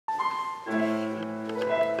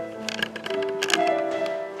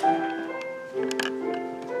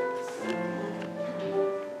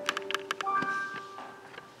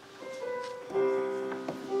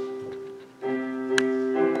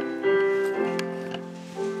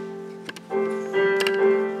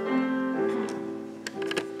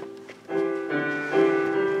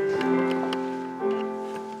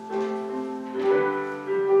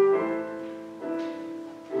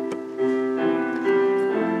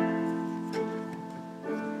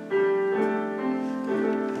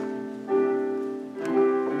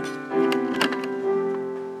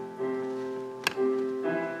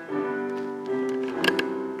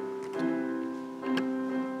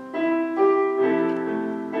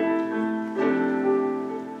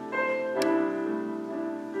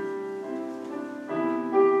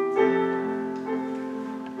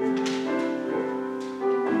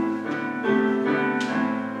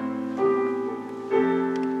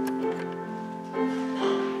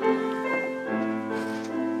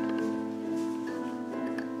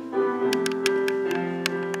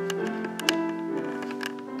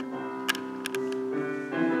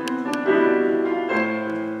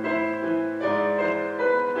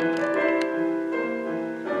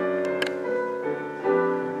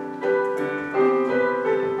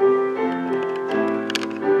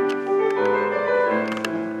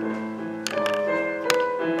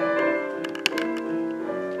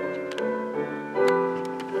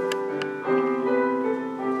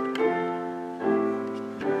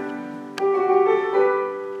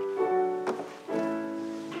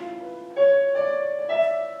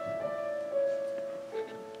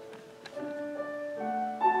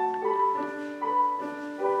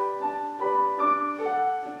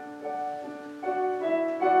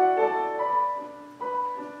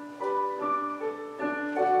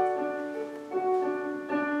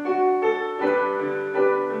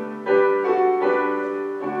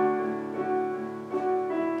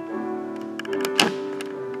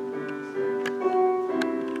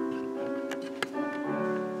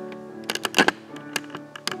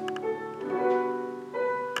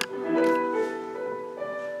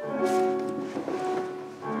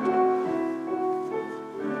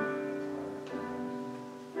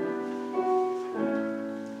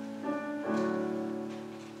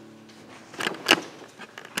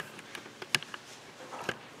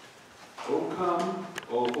O come,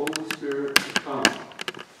 O Holy Spirit, come.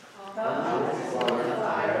 Come as Lord of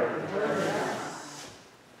fire, burn us.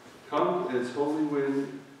 Come as holy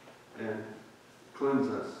wind and cleanse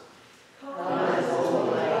us. Come as holy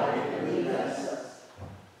light and lead us.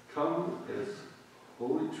 Come as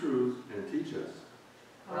holy truth and teach us.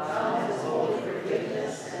 Come as holy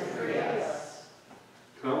forgiveness and free us.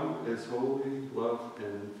 Come as holy love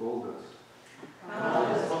and enfold us.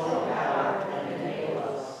 Come as holy power and enable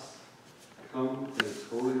us. Come as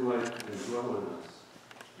holy light and dwell in us.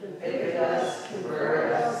 Convict us,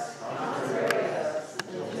 convert us, consecrate us,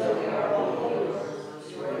 until we are all yours,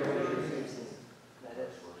 to your truth.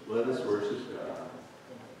 Let us worship God.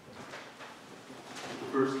 The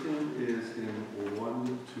first hymn is in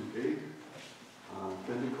 1-8 on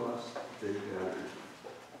Pentecost Day Gathering.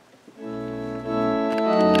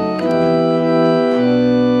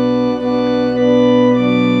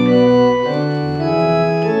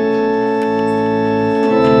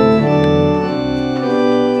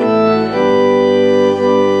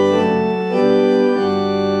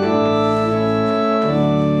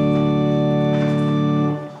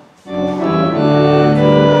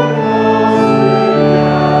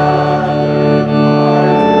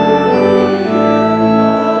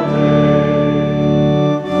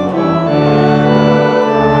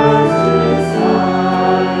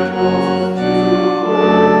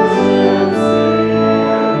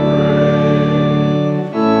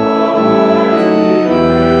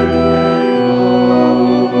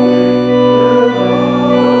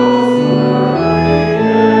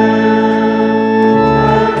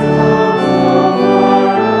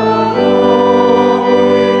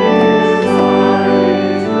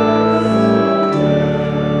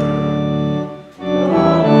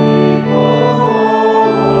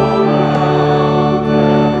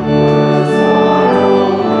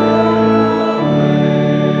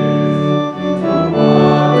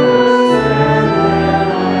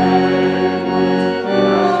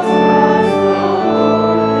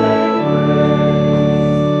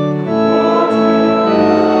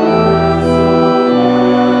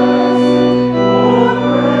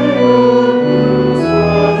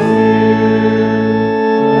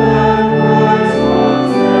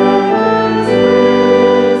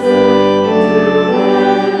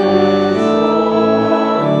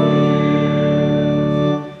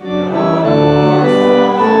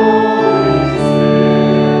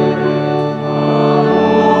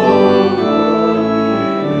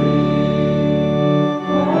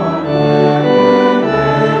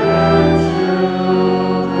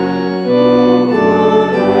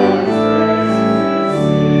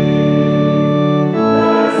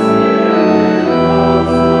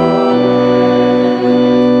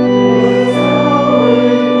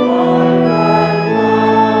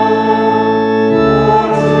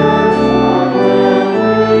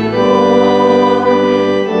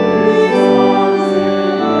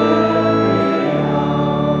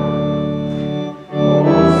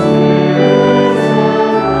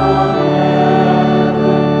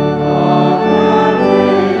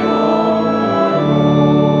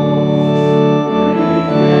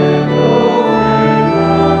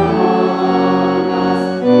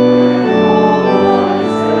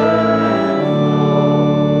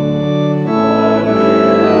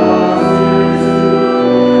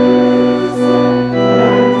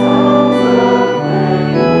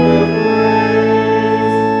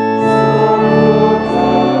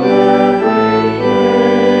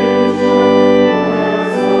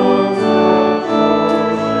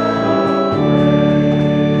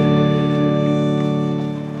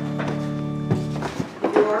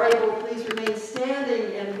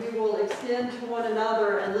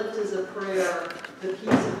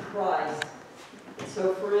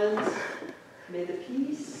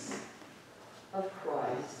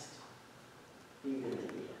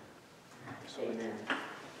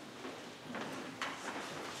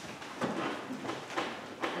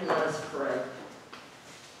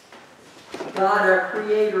 God, our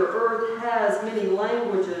Creator, earth has many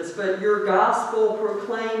languages, but your gospel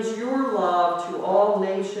proclaims your love to all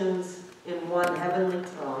nations in one heavenly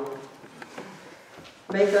tongue.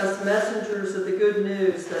 Make us messengers of the good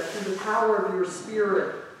news that through the power of your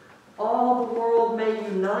Spirit, all the world may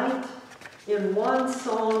unite in one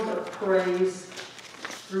song of praise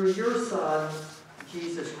through your Son,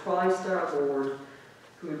 Jesus Christ our Lord,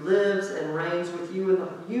 who lives and reigns with you in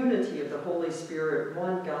the unity of the Holy Spirit,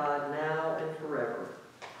 one God, now and forever.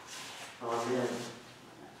 Amen.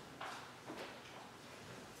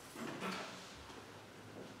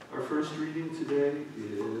 Our first reading today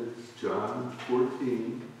is John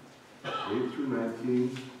 14, 8 through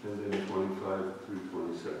 19, and then 25 through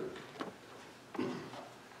 27.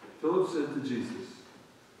 Philip said to Jesus,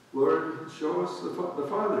 Lord, show us the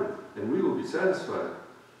Father, and we will be satisfied.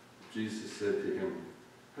 Jesus said to him,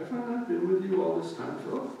 have I not been with you all this time,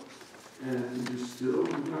 Philip? And you still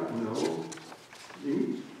do not know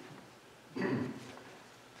me?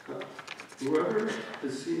 Whoever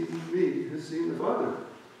has seen me has seen the Father.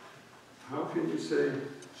 How can you say,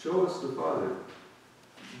 show us the Father?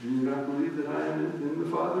 Do you not believe that I am in the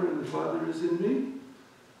Father and the Father is in me?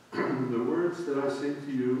 The words that I say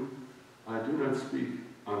to you, I do not speak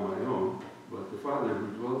on my own, but the Father who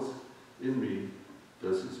dwells in me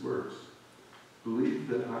does his works. Believe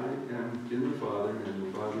that I am in the Father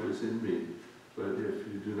and the Father is in me. But if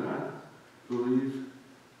you do not, believe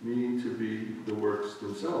me to be the works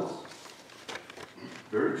themselves.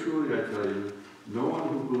 Very truly I tell you, no one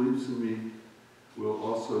who believes in me will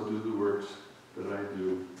also do the works that I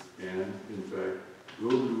do, and in fact will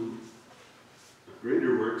do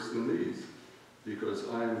greater works than these, because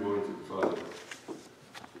I am going to the Father.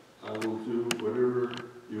 I will do whatever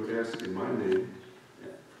you ask in my name,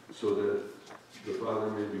 so that the Father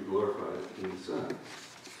may be glorified in the Son.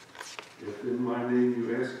 If in my name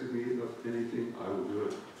you ask of me of anything, I will do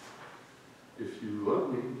it. If you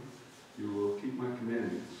love me, you will keep my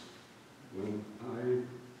commandments. And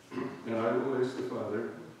I will ask the Father,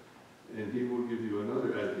 and he will give you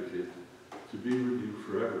another advocate to be with you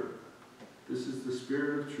forever. This is the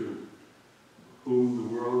Spirit of truth, whom the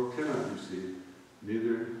world cannot receive,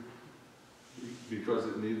 because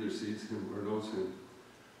it neither sees him or knows him.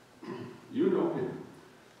 You know him,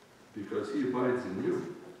 because he abides in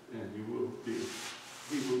you, and he will be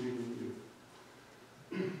in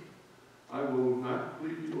you. I will not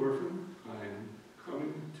leave you orphan. I am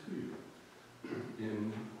coming to you.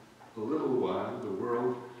 In a little while, the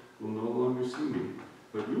world will no longer see me,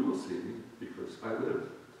 but you will see me, because I live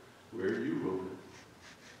where you will live.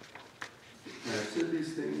 I have said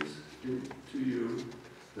these things to you,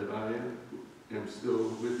 that I am still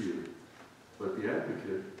with you. But the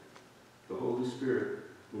Advocate, the Holy Spirit,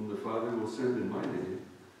 whom the Father will send in my name,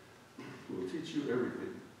 will teach you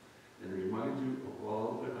everything and remind you of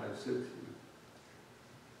all that I have said to you.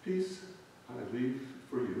 Peace I leave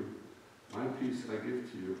for you. My peace I give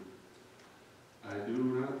to you. I do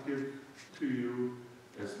not give to you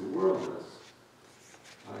as the world does.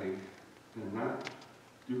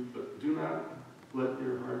 Do not let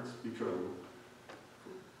your hearts be troubled,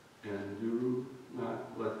 and do not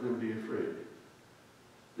let them be afraid.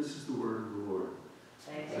 This is the word of the Lord.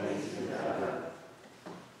 Thanks be to God.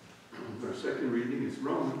 Our second reading is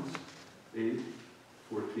Romans 8,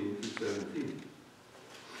 14 through 17.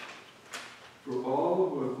 For all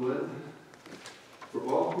who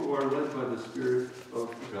are led by the Spirit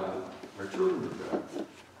of God are children of God.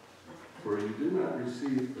 For you did not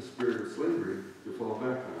receive a spirit of slavery to fall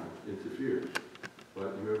back on into fear,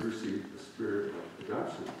 but you have received a spirit of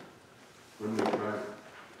adoption. When we cry,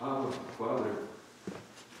 Abba, Father,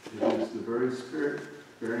 it is the very Spirit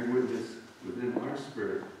bearing witness within our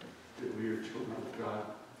spirit that we are children of God.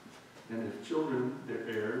 And if children, they're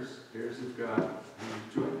heirs, heirs of God,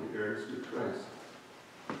 and jointly heirs with Christ.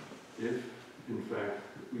 If, in fact,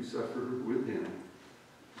 we suffer with him,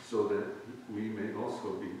 so that we may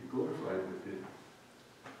also be glorified with him.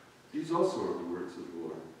 These also are the words of the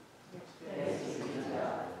Lord. Thanks be to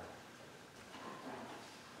God.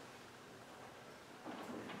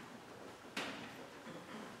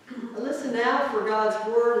 Listen now for God's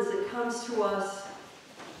word as it comes to us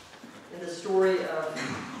in the story of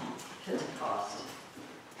Pentecost.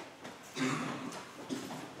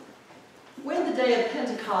 When the day of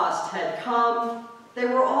Pentecost had come, they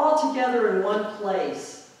were all together in one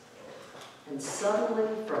place. And suddenly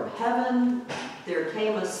from heaven there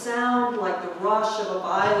came a sound like the rush of a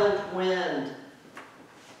violent wind,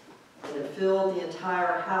 and it filled the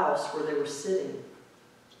entire house where they were sitting.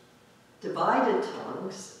 Divided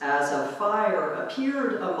tongues, as of fire,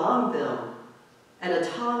 appeared among them, and a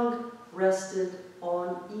tongue rested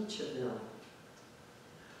on each of them.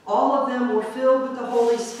 All of them were filled with the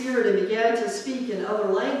Holy Spirit and began to speak in other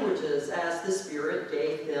languages as the Spirit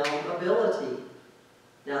gave them ability.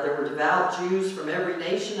 Now there were devout Jews from every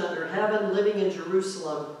nation under heaven living in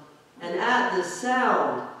Jerusalem, and at this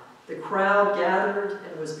sound the crowd gathered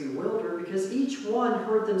and was bewildered, because each one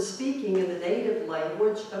heard them speaking in the native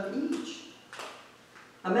language of each.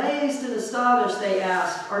 Amazed and astonished, they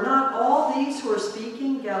asked, "Are not all these who are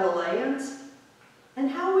speaking Galileans?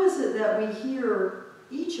 And how is it that we hear,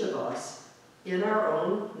 each of us, in our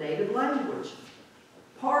own native language?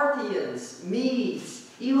 Parthians, Medes,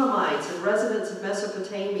 Elamites, and residents of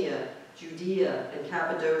Mesopotamia, Judea and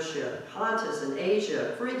Cappadocia, Pontus and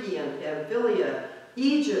Asia, Phrygia and Pamphylia,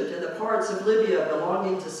 Egypt and the parts of Libya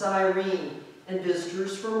belonging to Cyrene, and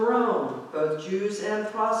visitors from Rome, both Jews and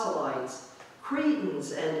proselytes,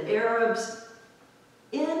 Cretans and Arabs.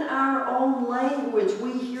 In our own language,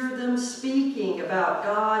 we hear them speaking about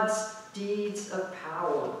God's deeds of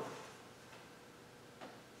power.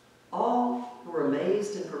 All were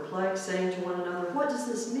amazed and perplexed, saying to one another, "What does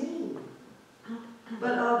this mean?"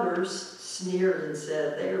 But others sneered and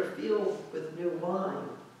said, "They are filled with new wine."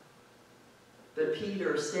 But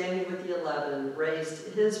Peter, standing with the 11,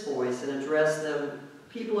 raised his voice and addressed them,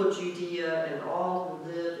 "People of Judea and all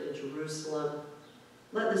who live in Jerusalem,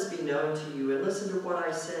 let this be known to you, and listen to what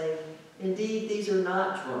I say. Indeed, these are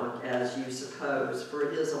not drunk, as you suppose, for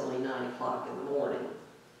it is only 9 o'clock in the morning.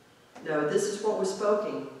 No, this is what was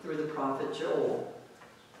spoken through the prophet Joel.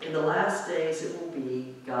 In the last days it will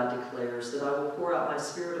be, God declares, that I will pour out my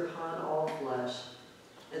Spirit upon all flesh,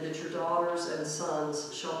 and that your daughters and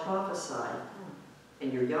sons shall prophesy,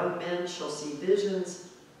 and your young men shall see visions,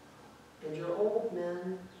 and your old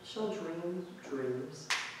men shall dream dreams.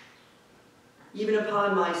 Even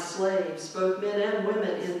upon my slaves, both men and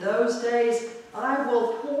women, in those days I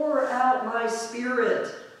will pour out my Spirit,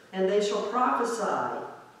 and they shall prophesy.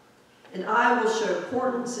 And I will show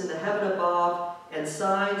portents in the heaven above and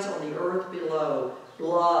signs on the earth below,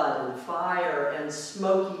 blood and fire and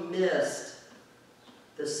smoky mist.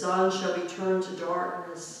 The sun shall be turned to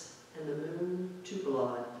darkness and the moon to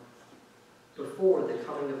blood before the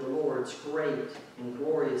coming of the Lord's great and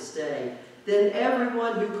glorious day. Then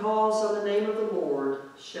everyone who calls on the name of the Lord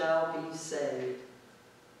shall be saved."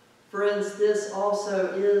 Friends, this also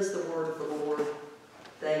is the word of the Lord.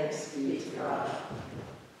 Thanks be to God.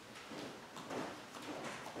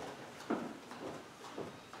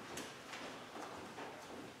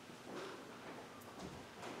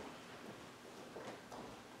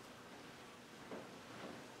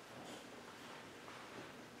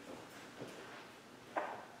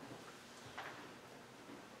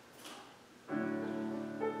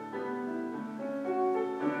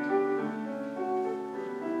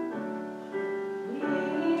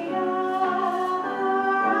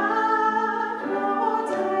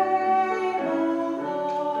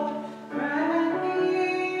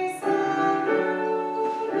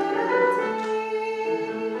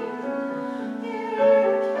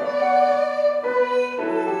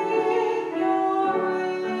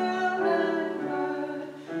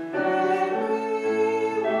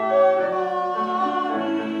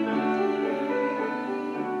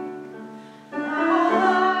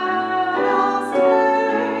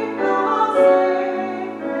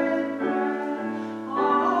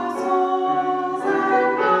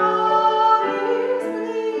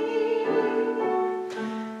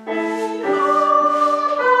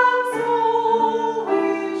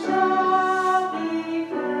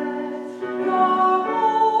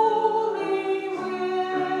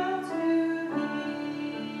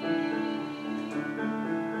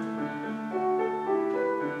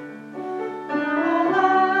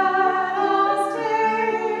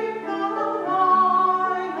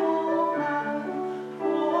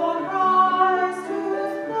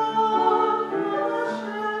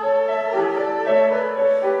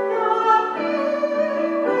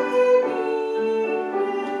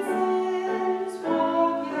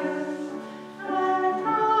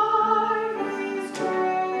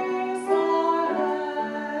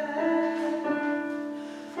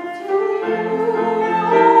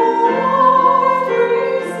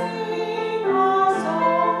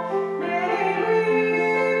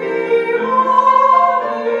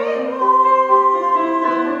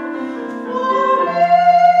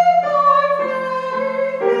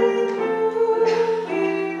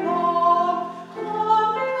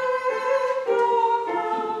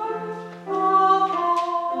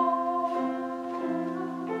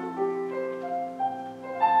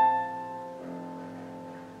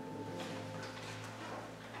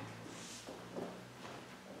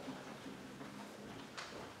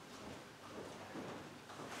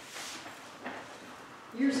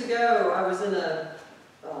 Years ago, I was in a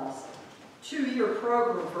 2-year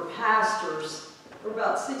program for pastors. There were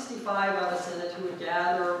about 65 of us in it who would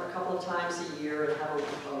gather a couple of times a year and have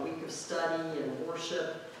a week of study and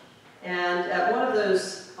worship. And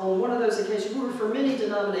on one of those occasions, we were from many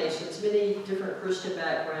denominations, many different Christian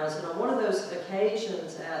backgrounds, and on one of those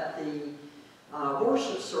occasions at the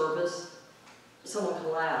worship service, someone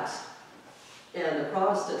collapsed. And the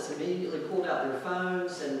Protestants immediately pulled out their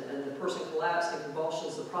phones, and the person collapsed in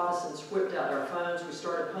convulsions. The Protestants whipped out our phones. We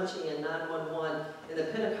started punching in 911, and the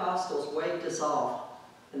Pentecostals waved us off,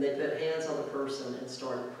 and they put hands on the person and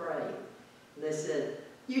started praying. And they said,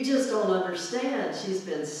 "You just don't understand. She's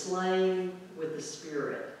been slain with the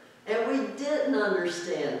Spirit. And we didn't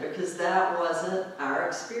understand because that wasn't our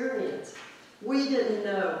experience. We didn't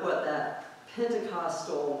know what that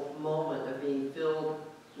Pentecostal moment of being filled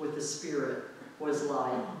with the Spirit was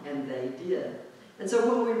like, and they did. And so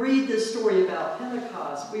when we read this story about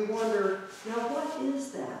Pentecost, we wonder, now what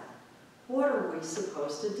is that? What are we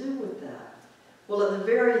supposed to do with that? Well, at the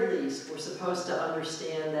very least, we're supposed to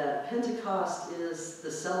understand that Pentecost is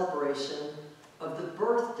the celebration of the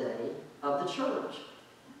birthday of the church.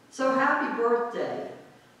 So happy birthday.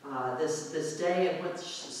 This day in which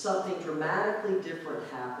something dramatically different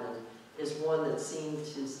happened is one that seemed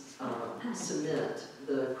to cement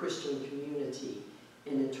the Christian community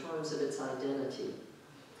and in terms of its identity.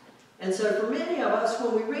 And so for many of us,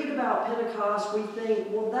 when we read about Pentecost, we think,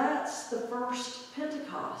 well, that's the first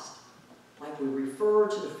Pentecost. Like we refer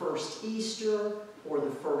to the first Easter or the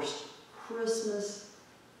first Christmas.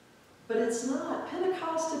 But it's not.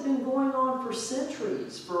 Pentecost had been going on for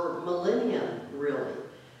centuries, for millennia, really.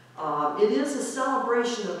 It is a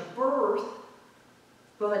celebration of birth,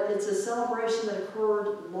 but it's a celebration that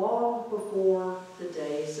occurred long before the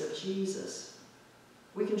days of Jesus.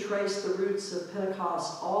 We can trace the roots of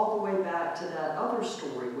Pentecost all the way back to that other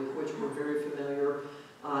story with which we're very familiar,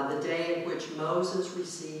 the day in which Moses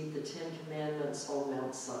received the Ten Commandments on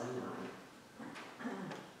Mount Sinai.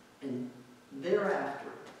 And thereafter,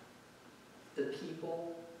 the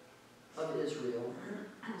people of Israel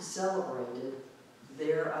celebrated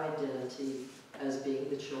their identity as being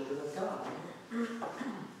the children of God.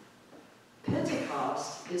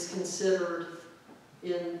 Pentecost is considered,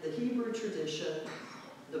 in the Hebrew tradition,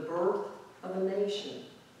 the birth of a nation.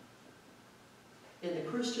 In the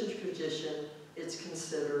Christian tradition, it's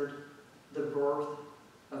considered the birth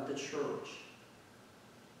of the church.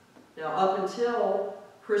 Now, up until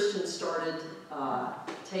Christians started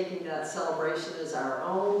taking that celebration as our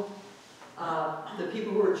own, the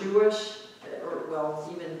people who are Jewish, or well,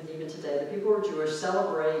 even today, the people who are Jewish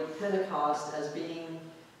celebrate Pentecost as being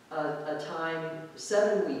a time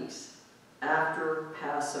 7 weeks after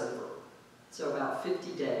Passover. So about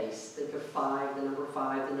 50 days. Think of 5, the number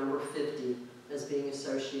 5, the number 50 as being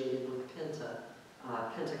associated with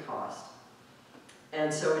Pentecost.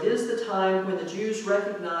 And so it is the time when the Jews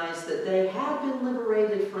recognized that they had been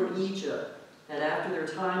liberated from Egypt. And after their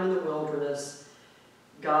time in the wilderness,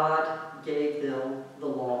 God gave them the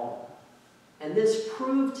law. And this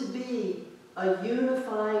proved to be a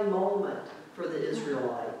unifying moment for the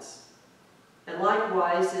Israelites. And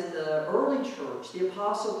likewise, in the early church, the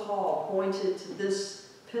Apostle Paul pointed to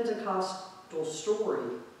this Pentecostal story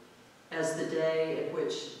as the day in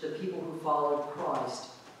which the people who followed Christ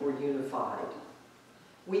were unified.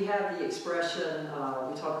 We have the expression,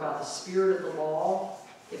 we talk about the spirit of the law.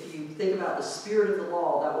 If you think about the spirit of the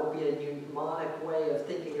law, that will be a mnemonic way of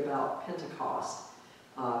thinking about Pentecost,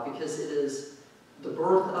 because it is the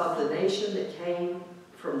birth of the nation that came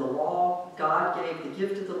from the law. God gave the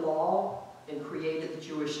gift of the law and created the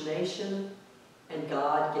Jewish nation, and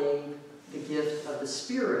God gave the gift of the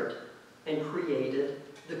Spirit and created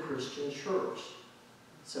the Christian church.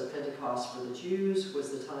 So Pentecost for the Jews was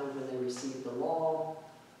the time when they received the law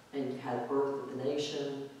and had birth of the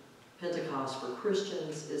nation. Pentecost for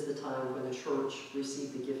Christians is the time when the church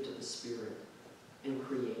received the gift of the Spirit and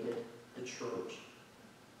created the church.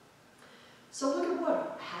 So look at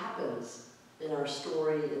what happens in our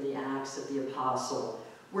story in the Acts of the Apostle.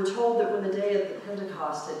 We're told that when the day of the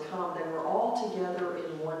Pentecost had come, they were all together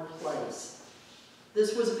in one place.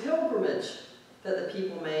 This was a pilgrimage that the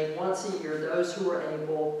people made once a year, those who were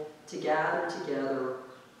able to gather together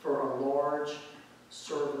for a large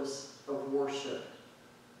service of worship.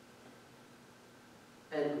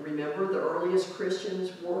 And remember, the earliest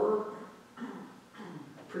Christians were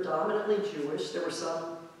predominantly Jewish. There were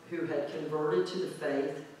some who had converted to the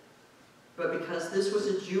faith. But because this was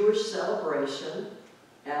a Jewish celebration,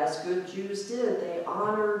 as good Jews did, they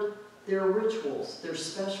honored their rituals, their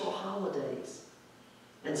special holidays.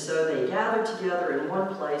 And so they gathered together in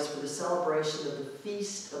one place for the celebration of the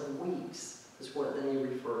Feast of Weeks, is what they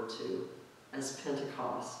referred to as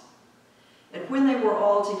Pentecost. And when they were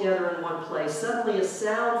all together in one place, suddenly a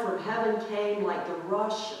sound from heaven came like the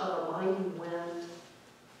rush of a mighty wind,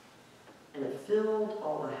 and it filled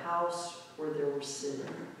all the house where they were sitting.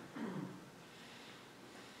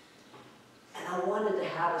 And I wanted to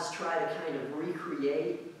have us try to kind of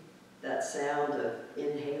recreate that sound of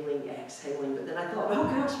inhaling, exhaling, but then I thought, oh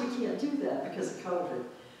gosh, we can't do that because of COVID.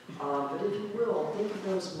 But if you will, think of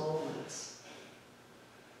those moments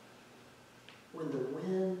when the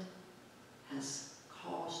wind has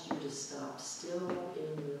caused you to stop still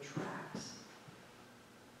in your tracks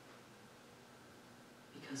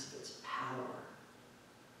because of its power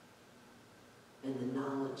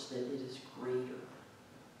acknowledge that it is greater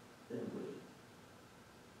than we.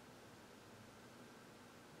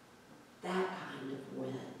 That kind of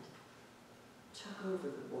wind took over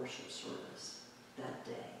the worship service that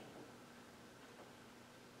day.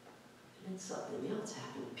 And then something else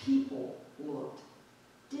happened. People looked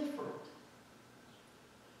different.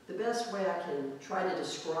 The best way I can try to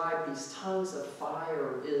describe these tongues of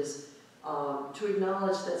fire is to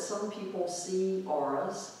acknowledge that some people see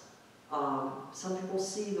auras, some people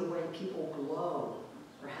see the way people glow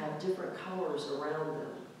or have different colors around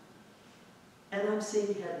them. And I'm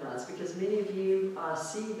seeing head nods because many of you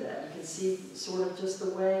see that. You can see sort of just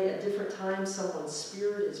the way at different times someone's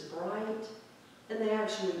spirit is bright and they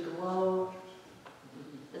actually glow.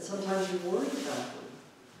 And sometimes you worry about them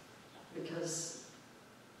because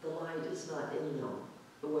the light is not in them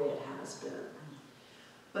the way it has been.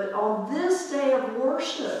 But on this day of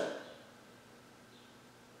worship,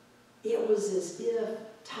 it was as if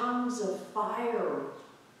tongues of fire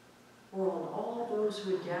were on all those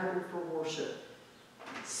who had gathered for worship.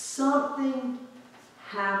 Something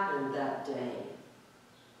happened that day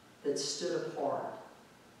that stood apart.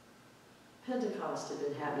 Pentecost had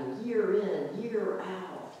been happening year in, year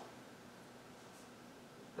out.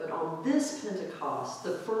 But on this Pentecost,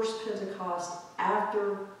 the first Pentecost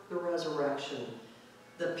after the resurrection,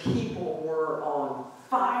 the people were on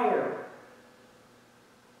fire.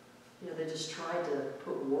 You know, they just tried to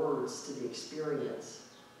put words to the experience.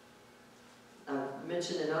 I've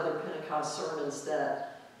mentioned in other Pentecost sermons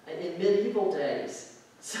that in medieval days,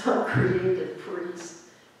 some creative priests,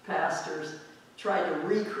 pastors, tried to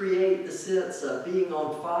recreate the sense of being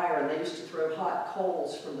on fire, and they used to throw hot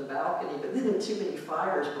coals from the balcony, but then too many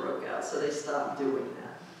fires broke out, so they stopped doing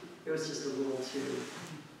that. It was just a little too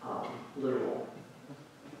literal.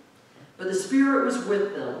 But the Spirit was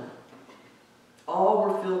with them. All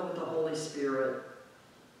were filled with the Holy Spirit,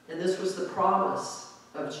 and this was the promise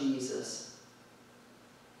of Jesus.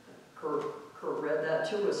 Kurt read that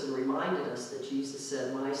to us and reminded us that Jesus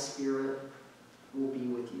said, "My Spirit will be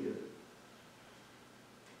with you."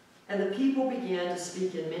 And the people began to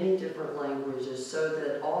speak in many different languages so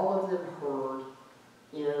that all of them heard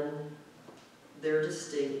in their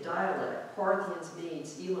distinct dialect. Parthians,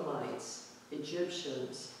 Medes, Elamites,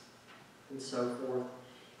 Egyptians, and so forth.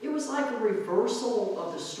 It was like a reversal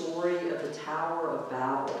of the story of the Tower of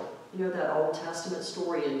Babel. You know that Old Testament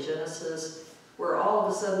story in Genesis where all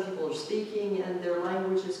of a sudden people are speaking and their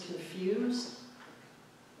language is confused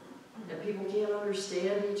and people can't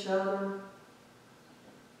understand each other.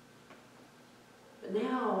 But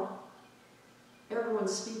now,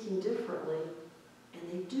 everyone's speaking differently,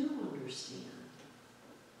 and they do understand.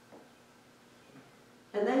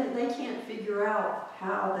 And they can't figure out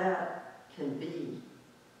how that can be.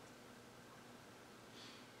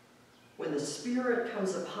 When the Spirit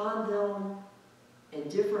comes upon them and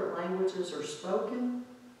different languages are spoken,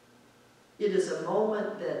 it is a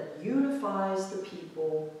moment that unifies the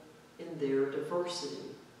people in their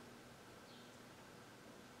diversity.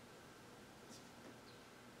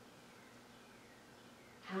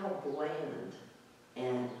 How bland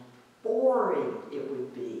and boring it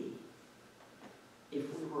would be if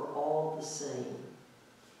we were all the same.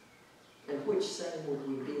 And which same would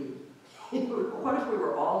we be? What if we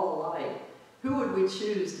were all alike? Who would we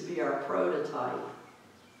choose to be our prototype?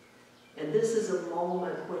 And this is a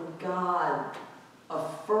moment when God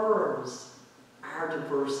affirms our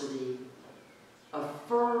diversity,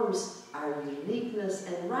 affirms our uniqueness,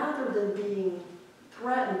 and rather than being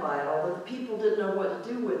threatened by it, although the people didn't know what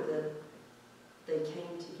to do with it, they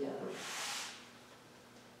came together.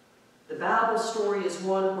 The Babel story is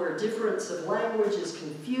one where difference of language is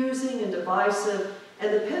confusing and divisive,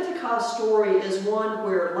 and the Pentecost story is one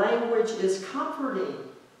where language is comforting,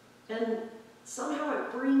 and somehow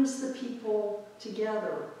it brings the people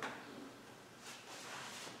together.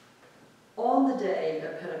 On the day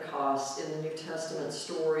of Pentecost in the New Testament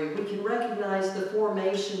story, we can recognize the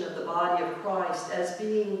formation of the body of Christ as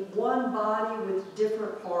being one body with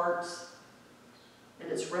different parts,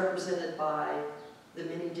 and it's represented by the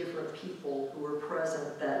many different people who were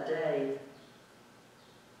present that day.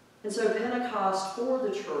 And so Pentecost for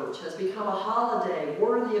the church has become a holiday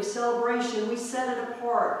worthy of celebration. We set it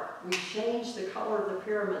apart. We change the color of the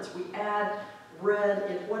pyramids. We add red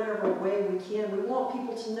in whatever way we can. We want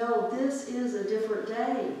people to know this is a different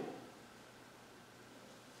day.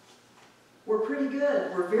 We're pretty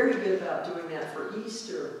good. We're very good about doing that for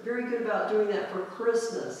Easter. Very good about doing that for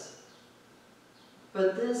Christmas.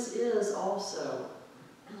 But this is also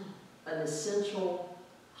an essential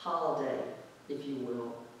holiday, if you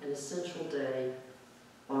will, an essential day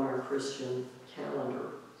on our Christian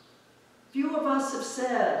calendar. Few of of us have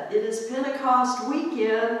said, it is Pentecost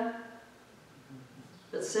weekend.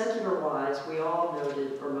 But secular-wise, we all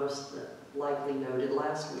noted, or most likely noted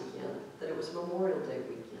last weekend, that it was Memorial Day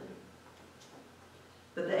weekend.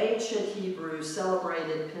 But the ancient Hebrews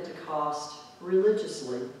celebrated Pentecost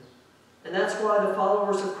religiously. And that's why the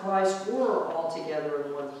followers of Christ were all together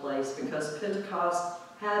in one place, because Pentecost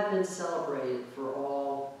had been celebrated for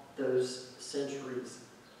all those centuries.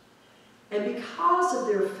 And because of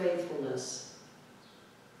their faithfulness,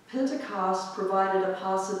 Pentecost provided a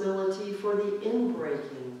possibility for the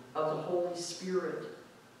inbreaking of the Holy Spirit.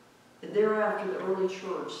 And thereafter, the early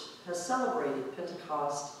church has celebrated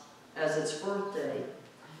Pentecost as its birthday.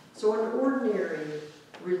 So an ordinary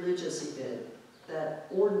religious event, that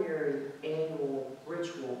ordinary annual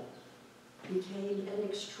ritual, became an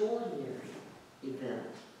extraordinary event.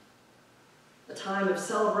 A time of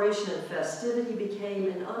celebration and festivity became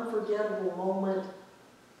an unforgettable moment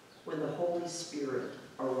when the Holy Spirit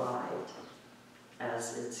arrived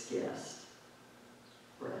as its guest,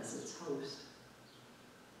 or as its host.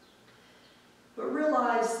 But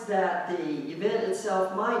realize that the event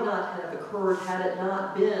itself might not have occurred had it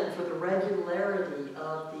not been for the regularity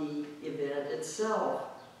of the event itself.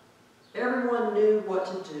 Everyone knew what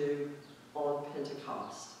to do on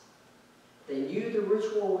Pentecost. They knew the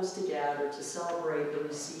ritual was to gather to celebrate the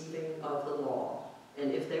receiving of the law.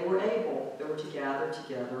 And if they were able, they were to gather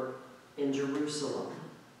together in Jerusalem.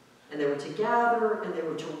 And they were to gather and they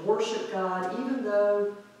were to worship God, even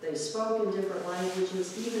though they spoke in different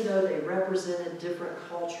languages, even though they represented different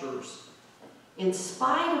cultures. In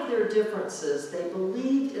spite of their differences, they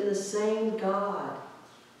believed in the same God,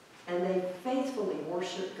 and they faithfully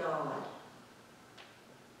worshiped God.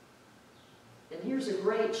 And here's a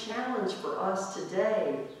great challenge for us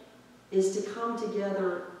today, is to come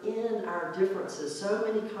together in our differences. So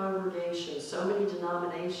many congregations, so many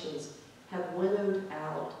denominations have winnowed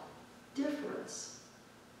out difference.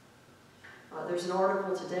 There's an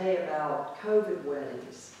article today about COVID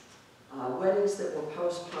weddings, weddings that were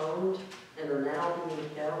postponed and are now being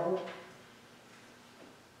held.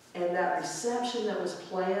 And that reception that was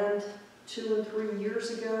planned 2 and 3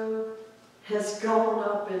 years ago has gone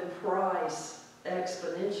up in price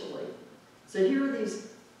exponentially. So here are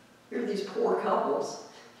these poor couples.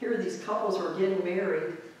 Here are these couples who are getting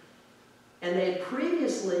married, and they had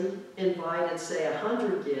previously invited, say,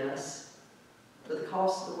 100 guests, but the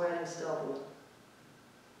cost of the wedding's doubled.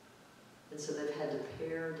 And so they've had to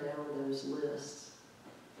pare down those lists.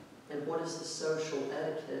 And what is the social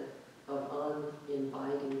etiquette of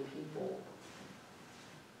uninviting people?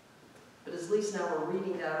 But as Lisa and I were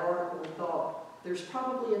reading that article, we thought there's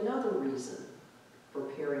probably another reason for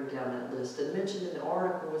paring down that list. And mentioned in the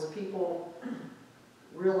article was people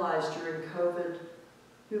realized during COVID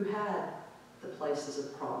who had the places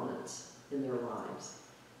of prominence in their lives.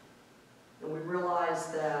 And we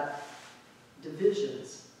realized that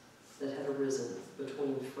divisions that had arisen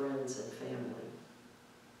between friends and family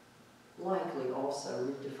likely also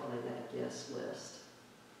redefined that guest list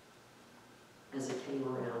as it came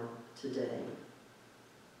around today.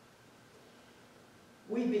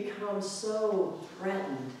 We become so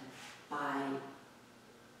threatened by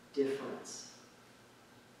difference.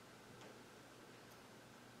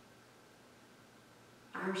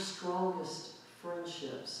 Our strongest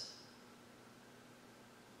friendships,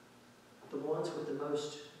 the ones with the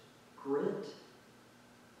most grit,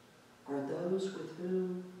 are those with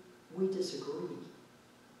whom we disagree.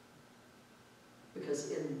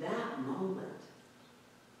 Because in that moment,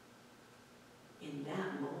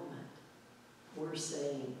 we're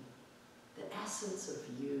saying the essence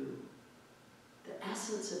of you, the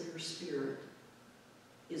essence of your spirit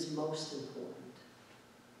is most important.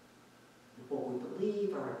 And what we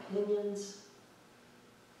believe, our opinions,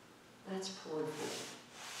 that's peripheral.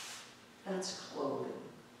 That's clothing.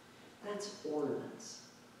 That's ornaments.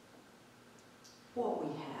 What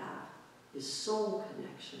we have is soul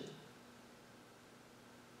connection.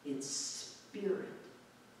 It's spirit.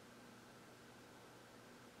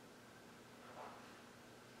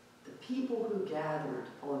 The people who gathered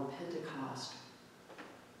on Pentecost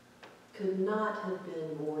could not have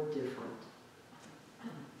been more different.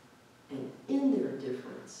 And in their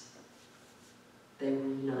difference, they were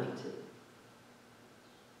united.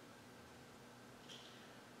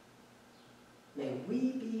 May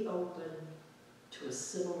we be open to a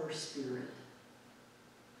similar spirit.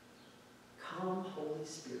 Come, Holy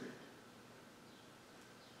Spirit.